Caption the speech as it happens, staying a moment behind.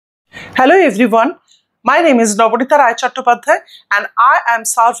Hello everyone, my name is Nabanita Chattopadhayay and I am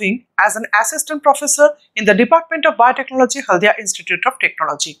serving as an assistant professor in the Department of Biotechnology, Haldia Institute of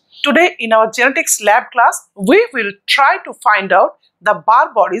Technology. Today in our genetics lab class, we will try to find out the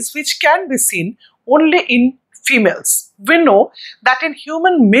Barr bodies which can be seen only in females. We know that in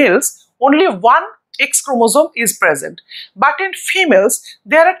human males, only one X chromosome is present, but in females,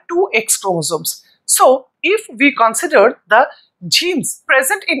 there are two X chromosomes. So, if we consider the genes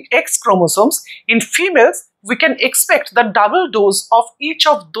present in X chromosomes, in females, we can expect the double dose of each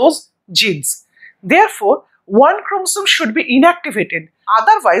of those genes. Therefore, one chromosome should be inactivated.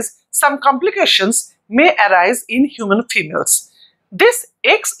 Otherwise, some complications may arise in human females. This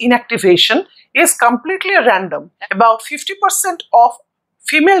X inactivation is completely random. About 50% of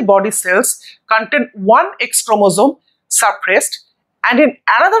female body cells contain one X chromosome suppressed, and in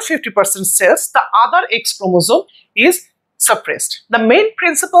another 50% cells, the other X chromosome is suppressed. The main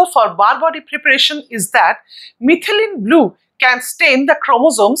principle for Barr body preparation is that methylene blue can stain the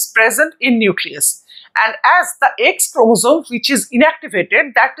chromosomes present in nucleus. And as the X chromosome, which is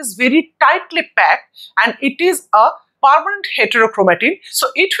inactivated, that is very tightly packed and it is a permanent heterochromatin, so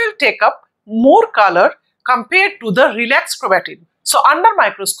it will take up more color compared to the relaxed chromatin. So under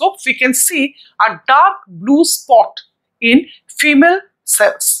microscope, we can see a dark blue spot in female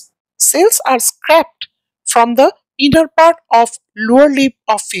cells. Cells are scraped from the inner part of lower lip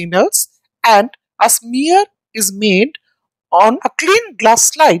of females and a smear is made on a clean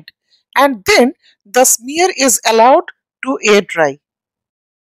glass slide, and then the smear is allowed to air dry.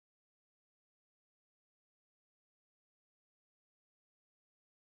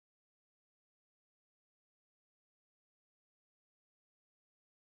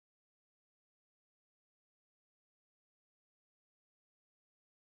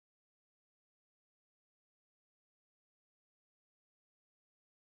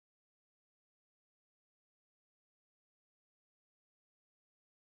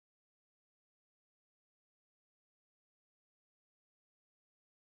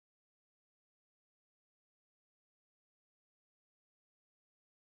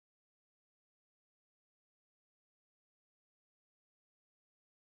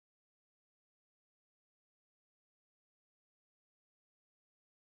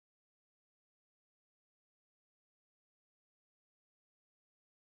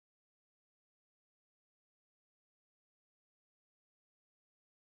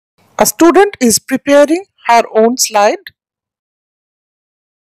 A student is preparing her own slide.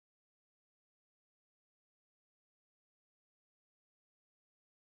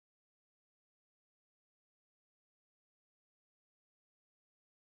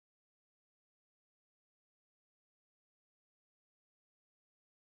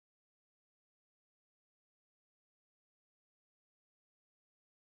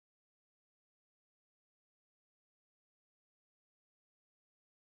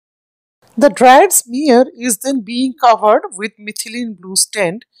 The dried smear is then being covered with methylene blue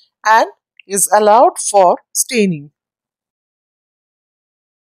stain and is allowed for staining.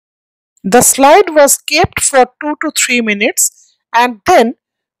 The slide was kept for 2 to 3 minutes and then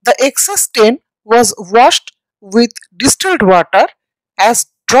the excess stain was washed with distilled water as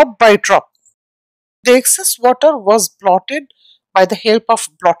drop by drop. The excess water was blotted by the help of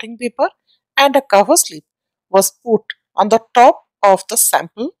blotting paper and a cover slip was put on the top of the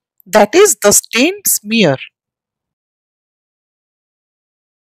sample, that is the stained smear.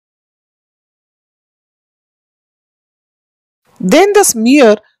 Then the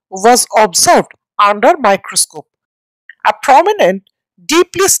smear was observed under microscope. A prominent,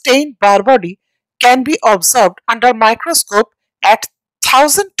 deeply stained Barr body can be observed under microscope at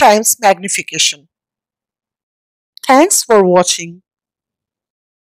 1000 times magnification. Thanks for watching.